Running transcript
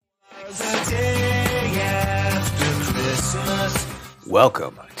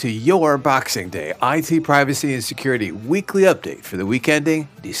Welcome to your Boxing Day IT Privacy and Security Weekly Update for the week ending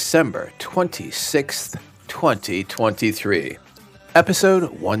December 26th, 2023. Episode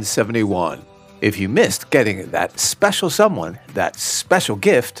 171. If you missed getting that special someone, that special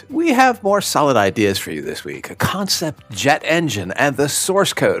gift, we have more solid ideas for you this week. A concept jet engine and the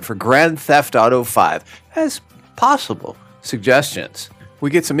source code for Grand Theft Auto 5 as possible suggestions. We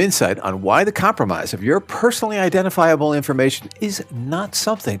get some insight on why the compromise of your personally identifiable information is not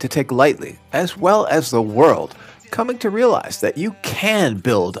something to take lightly, as well as the world coming to realize that you can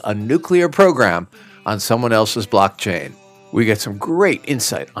build a nuclear program on someone else's blockchain. We get some great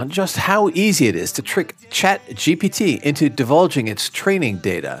insight on just how easy it is to trick ChatGPT into divulging its training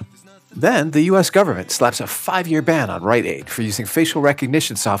data. Then, the US government slaps a 5-year ban on Rite Aid for using facial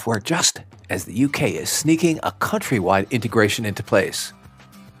recognition software just as the UK is sneaking a countrywide integration into place.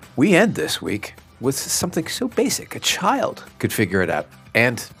 We end this week with something so basic a child could figure it out,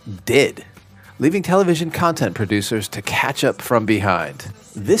 and did, leaving television content producers to catch up from behind.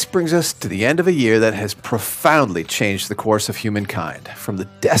 This brings us to the end of a year that has profoundly changed the course of humankind, from the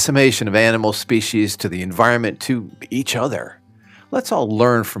decimation of animal species to the environment to each other. Let's all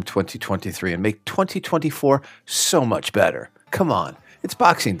learn from 2023 and make 2024 so much better. Come on, it's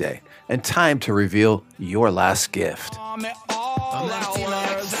Boxing Day, and time to reveal your last gift.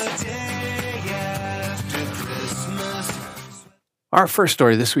 Our first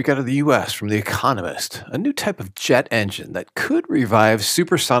story this week out of the US from The Economist, a new type of jet engine that could revive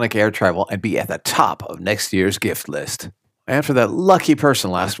supersonic air travel and be at the top of next year's gift list. And for that lucky person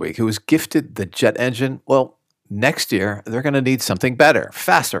last week who was gifted the jet engine, well, next year they're going to need something better,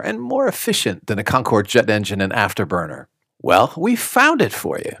 faster, and more efficient than a Concorde jet engine and afterburner. Well, we found it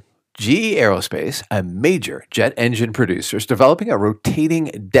for you. GE Aerospace, a major jet engine producer, is developing a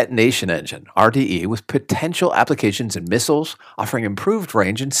rotating detonation engine, RDE, with potential applications in missiles, offering improved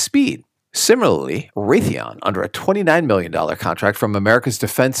range and speed. Similarly, Raytheon, under a $29 million contract from America's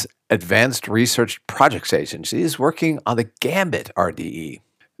Defense Advanced Research Projects Agency, is working on the Gambit RDE.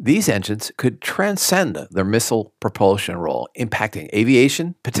 These engines could transcend their missile propulsion role, impacting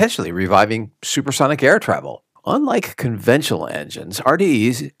aviation, potentially reviving supersonic air travel. Unlike conventional engines,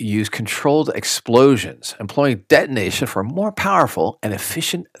 RDEs use controlled explosions, employing detonation for more powerful and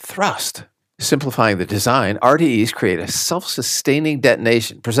efficient thrust. Simplifying the design, RDEs create a self-sustaining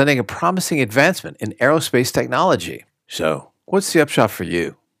detonation, presenting a promising advancement in aerospace technology. So, what's the upshot for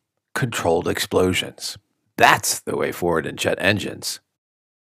you? Controlled explosions. That's the way forward in jet engines.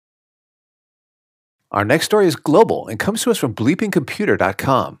 Our next story is global and comes to us from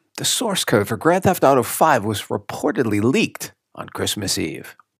bleepingcomputer.com. The source code for Grand Theft Auto 5 was reportedly leaked on Christmas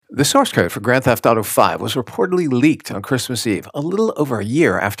Eve. The source code for Grand Theft Auto 5 was reportedly leaked on Christmas Eve, a little over a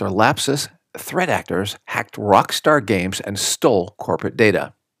year after Lapsus threat actors hacked Rockstar Games and stole corporate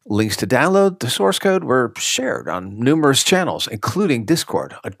data. Links to download the source code were shared on numerous channels, including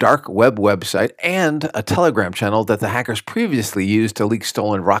Discord, a dark web website, and a Telegram channel that the hackers previously used to leak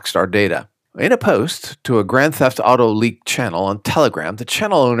stolen Rockstar data. In a post to a Grand Theft Auto leak channel on Telegram, the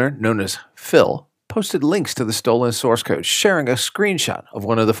channel owner, known as Phil, posted links to the stolen source code, sharing a screenshot of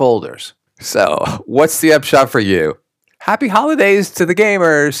one of the folders. So, what's the upshot for you? Happy holidays to the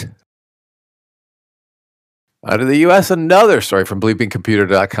gamers! Out of the US, another story from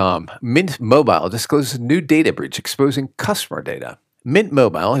bleepingcomputer.com. Mint Mobile discloses a new data breach exposing customer data. Mint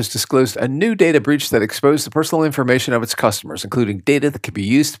Mobile has disclosed a new data breach that exposed the personal information of its customers, including data that can be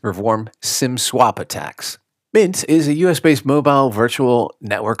used to perform SIM swap attacks. Mint is a US-based mobile virtual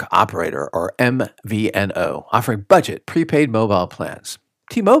network operator, or MVNO, offering budget prepaid mobile plans.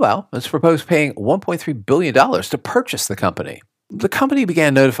 T-Mobile has proposed paying $1.3 billion to purchase the company. The company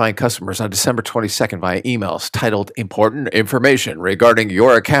began notifying customers on December 22nd via emails titled "Important Information Regarding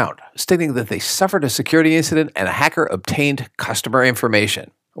Your Account," stating that they suffered a security incident and a hacker obtained customer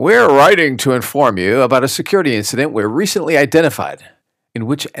information. "We're writing to inform you about a security incident we recently identified, in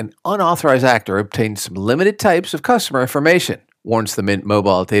which an unauthorized actor obtained some limited types of customer information," warns the Mint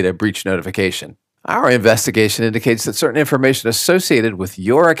Mobile data breach notification. "Our investigation indicates that certain information associated with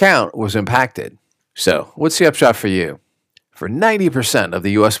your account was impacted." So, what's the upshot for you? For 90% of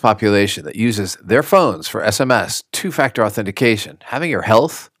the U.S. population that uses their phones for SMS two-factor authentication, having your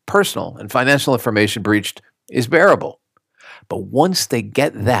health, personal, and financial information breached is bearable. But once they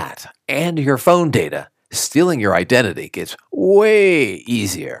get that and your phone data, stealing your identity gets way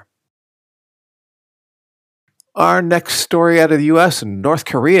easier. Our next story out of the U.S. and North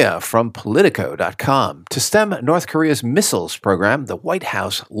Korea from Politico.com. To stem North Korea's missiles program, the White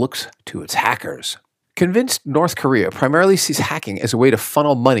House looks to its hackers. Convinced North Korea primarily sees hacking as a way to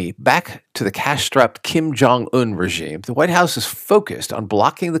funnel money back to the cash-strapped Kim Jong-un regime, the White House is focused on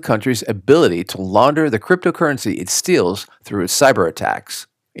blocking the country's ability to launder the cryptocurrency it steals through its cyber attacks.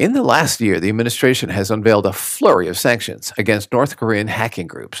 In the last year, the administration has unveiled a flurry of sanctions against North Korean hacking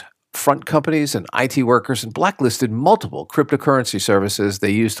groups, front companies, and IT workers, and blacklisted multiple cryptocurrency services they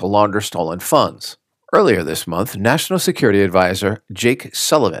use to launder stolen funds. Earlier this month, National Security Advisor Jake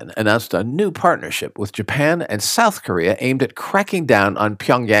Sullivan announced a new partnership with Japan and South Korea aimed at cracking down on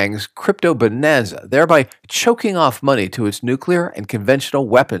Pyongyang's crypto bonanza, thereby choking off money to its nuclear and conventional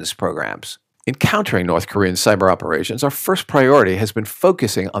weapons programs. In countering North Korean cyber operations, our first priority has been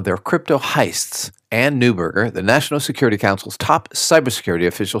focusing on their crypto heists, Ann Neuberger, the National Security Council's top cybersecurity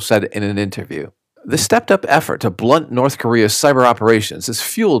official, said in an interview. The stepped-up effort to blunt North Korea's cyber operations is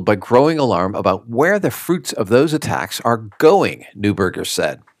fueled by growing alarm about where the fruits of those attacks are going, Neuberger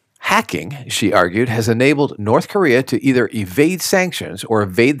said. Hacking, she argued, has enabled North Korea to either evade sanctions or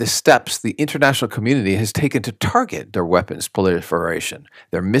evade the steps the international community has taken to target their weapons proliferation,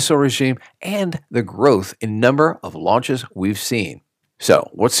 their missile regime, and the growth in number of launches we've seen. So,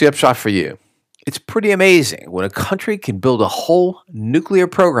 what's the upshot for you? It's pretty amazing when a country can build a whole nuclear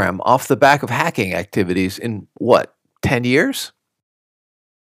program off the back of hacking activities in, 10 years?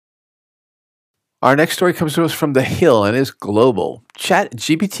 Our next story comes to us from The Hill and is global.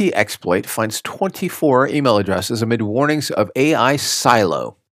 ChatGPT exploit finds 24 email addresses amid warnings of AI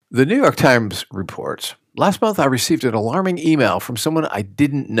silo. The New York Times reports, last month I received an alarming email from someone I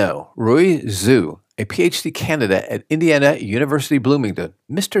didn't know, Rui Zhu, a PhD candidate at Indiana University Bloomington.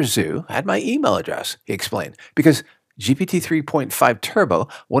 Mr. Zhu had my email address, he explained, because GPT 3.5 Turbo,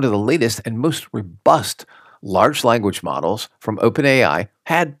 one of the latest and most robust large language models from OpenAI,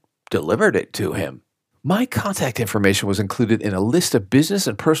 had delivered it to him. My contact information was included in a list of business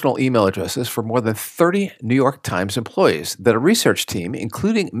and personal email addresses for more than 30 New York Times employees that a research team,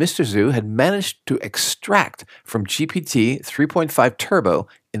 including Mr. Zhu, had managed to extract from GPT 3.5 Turbo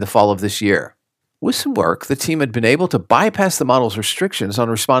in the fall of this year. With some work, the team had been able to bypass the model's restrictions on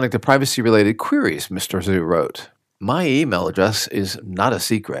responding to privacy-related queries, Mr. Zhu wrote. My email address is not a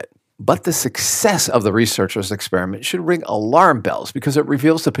secret. But the success of the researchers' experiment should ring alarm bells because it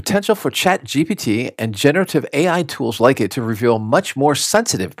reveals the potential for ChatGPT and generative AI tools like it to reveal much more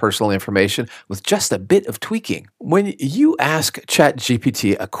sensitive personal information with just a bit of tweaking. When you ask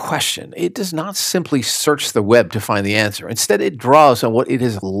ChatGPT a question, it does not simply search the web to find the answer. Instead, it draws on what it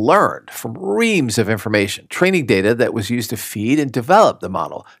has learned from reams of information, training data that was used to feed and develop the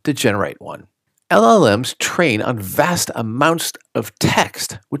model to generate one. LLMs train on vast amounts of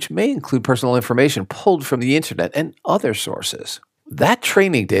text, which may include personal information pulled from the internet and other sources. That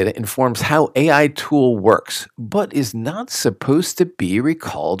training data informs how AI tool works, but is not supposed to be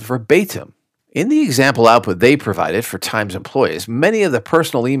recalled verbatim. In the example output they provided for Times employees, many of the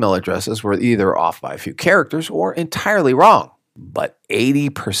personal email addresses were either off by a few characters or entirely wrong. But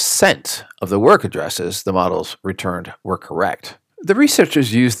 80% of the work addresses the models returned were correct. The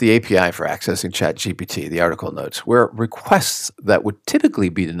researchers used the API for accessing ChatGPT, the article notes, where requests that would typically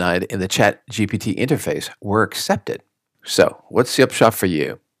be denied in the ChatGPT interface were accepted. So, what's the upshot for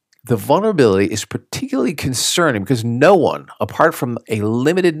you? The vulnerability is particularly concerning because no one, apart from a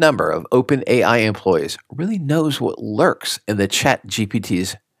limited number of OpenAI employees, really knows what lurks in the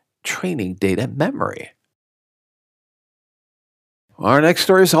ChatGPT's training data memory. Our next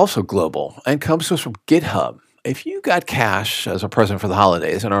story is also global and comes to us from GitHub. If you got cash as a present for the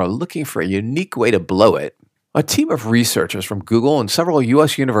holidays and are looking for a unique way to blow it, a team of researchers from Google and several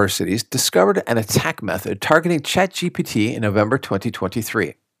U.S. universities discovered an attack method targeting ChatGPT in November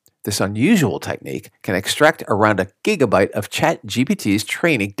 2023. This unusual technique can extract around a gigabyte of ChatGPT's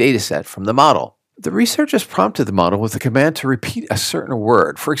training dataset from the model. The researchers prompted the model with the command to repeat a certain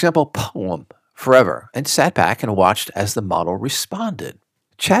word, for example, poem, forever, and sat back and watched as the model responded.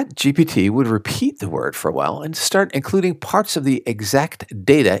 ChatGPT would repeat the word for a while and start including parts of the exact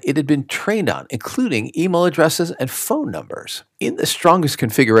data it had been trained on, including email addresses and phone numbers. In the strongest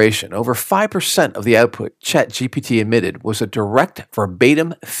configuration, over 5% of the output ChatGPT emitted was a direct,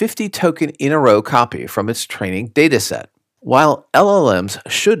 verbatim, 50-token in a row copy from its training dataset. While LLMs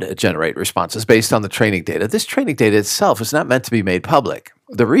should generate responses based on the training data, this training data itself is not meant to be made public.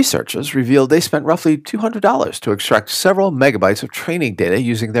 The researchers revealed they spent roughly $200 to extract several megabytes of training data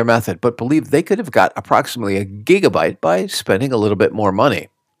using their method, but believe they could have got approximately a gigabyte by spending a little bit more money.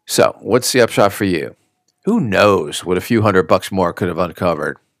 So, what's the upshot for you? Who knows what a few $100 more could have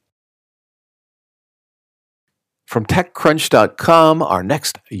uncovered? From TechCrunch.com, our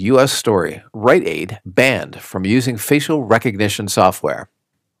next U.S. story, Rite Aid banned from using facial recognition software.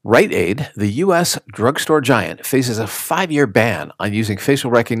 Rite Aid, the U.S. drugstore giant, faces a 5-year ban on using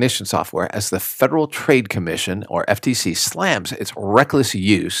facial recognition software as the Federal Trade Commission, or FTC, slams its reckless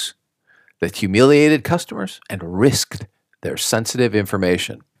use that humiliated customers and risked their sensitive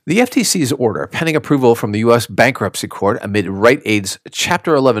information. The FTC's order, pending approval from the U.S. Bankruptcy Court amid Rite Aid's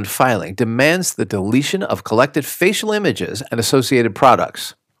Chapter 11 filing, demands the deletion of collected facial images and associated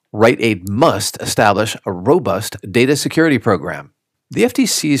products. Rite Aid must establish a robust data security program. The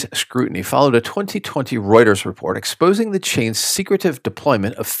FTC's scrutiny followed a 2020 Reuters report exposing the chain's secretive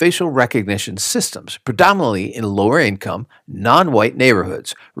deployment of facial recognition systems, predominantly in lower-income, non-white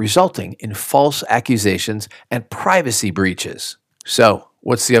neighborhoods, resulting in false accusations and privacy breaches. So,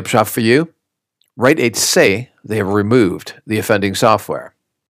 what's the upshot for you? Rite Aid say they have removed the offending software.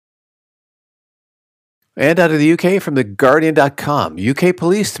 And out of the UK, from TheGuardian.com, UK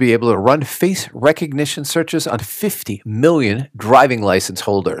police to be able to run face recognition searches on 50 million driving license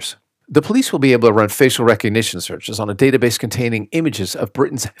holders. The police will be able to run facial recognition searches on a database containing images of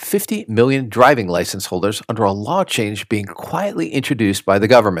Britain's 50 million driving license holders under a law change being quietly introduced by the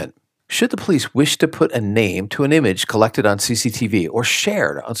government. Should the police wish to put a name to an image collected on CCTV or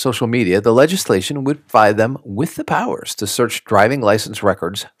shared on social media, the legislation would provide them with the powers to search driving license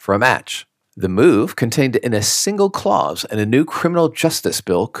records for a match. The move, contained in a single clause in a new criminal justice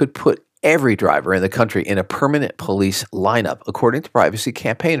bill, could put every driver in the country in a permanent police lineup, according to privacy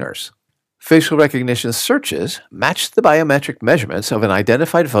campaigners. Facial recognition searches match the biometric measurements of an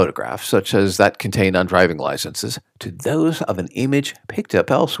identified photograph, such as that contained on driving licenses, to those of an image picked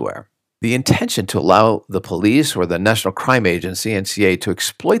up elsewhere. The intention to allow the police or the National Crime Agency, NCA, to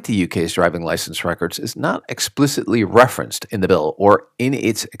exploit the UK's driving license records is not explicitly referenced in the bill or in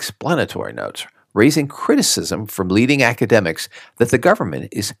its explanatory notes, raising criticism from leading academics that the government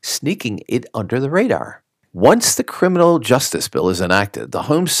is sneaking it under the radar. Once the criminal justice bill is enacted, the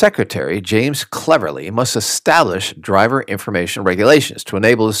Home Secretary, James Cleverly, must establish driver information regulations to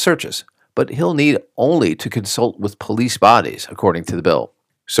enable the searches, but he'll need only to consult with police bodies, according to the bill.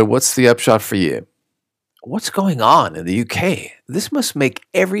 So what's the upshot for you? What's going on in the UK? This must make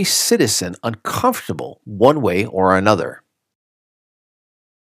every citizen uncomfortable one way or another.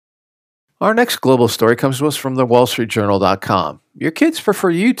 Our next global story comes to us from the WallStreetJournal.com. Your kids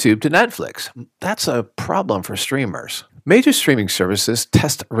prefer YouTube to Netflix. That's a problem for streamers. Major streaming services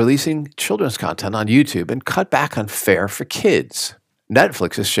test releasing children's content on YouTube and cut back on fare for kids.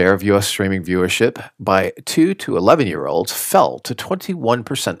 Netflix's share of U.S. streaming viewership by 2 to 11-year-olds fell to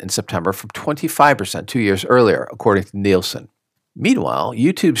 21% in September from 25% 2 years earlier, according to Nielsen. Meanwhile,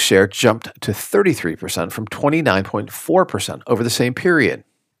 YouTube's share jumped to 33% from 29.4% over the same period.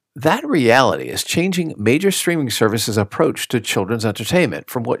 That reality is changing major streaming services' approach to children's entertainment,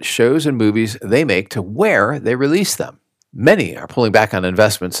 from what shows and movies they make to where they release them. Many are pulling back on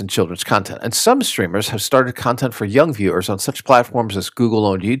investments in children's content, and some streamers have started content for young viewers on such platforms as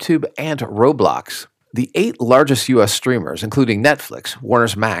Google-owned YouTube and Roblox. The 8 largest U.S. streamers, including Netflix, Warner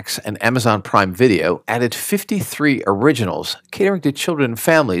Max, and Amazon Prime Video, added 53 originals catering to children and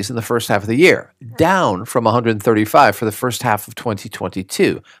families in the first half of the year, down from 135 for the first half of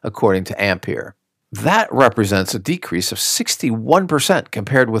 2022, according to Ampere. That represents a decrease of 61%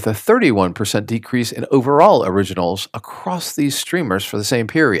 compared with a 31% decrease in overall originals across these streamers for the same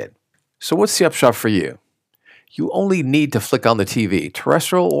period. So what's the upshot for you? You only need to flick on the TV,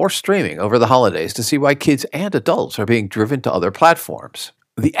 terrestrial or streaming, over the holidays to see why kids and adults are being driven to other platforms.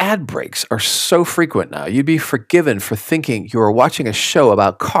 The ad breaks are so frequent now, you'd be forgiven for thinking you are watching a show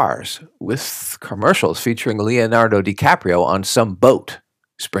about cars, with commercials featuring Leonardo DiCaprio on some boat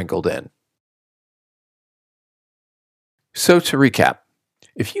sprinkled in. So to recap,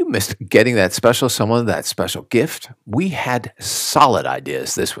 if you missed getting that special someone that special gift, we had solid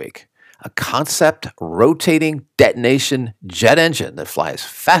ideas this week. A concept rotating detonation jet engine that flies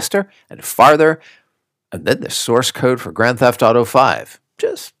faster and farther, and then the source code for Grand Theft Auto 5.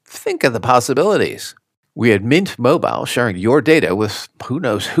 Just think of the possibilities. We had Mint Mobile sharing your data with who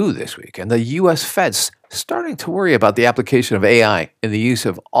knows who this week, and the U.S. Fed's starting to worry about the application of AI in the use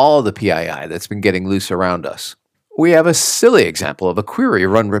of all the PII that's been getting loose around us. We have a silly example of a query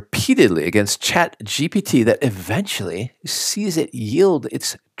run repeatedly against ChatGPT that eventually sees it yield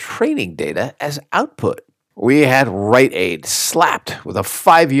its training data as output. We had Rite Aid slapped with a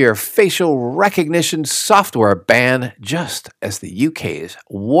 5-year facial recognition software ban just as the UK's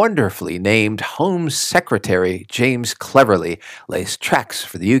wonderfully named Home Secretary James Cleverly lays tracks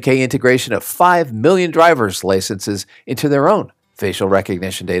for the UK integration of 5 million driver's licenses into their own facial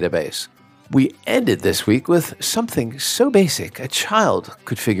recognition database. We ended this week with something so basic a child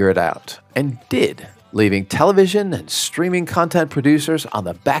could figure it out, and did. leaving television and streaming content producers on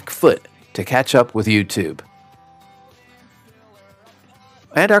the back foot to catch up with YouTube.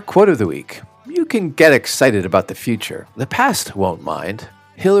 And our quote of the week. You can get excited about the future. The past won't mind.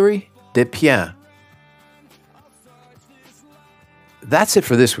 Hilary Despien. That's it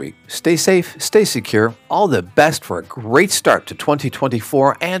for this week. Stay safe, stay secure, all the best for a great start to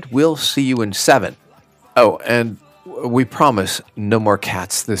 2024, and we'll see you in 7. Oh, and we promise no more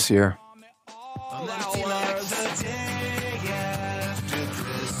cats this year.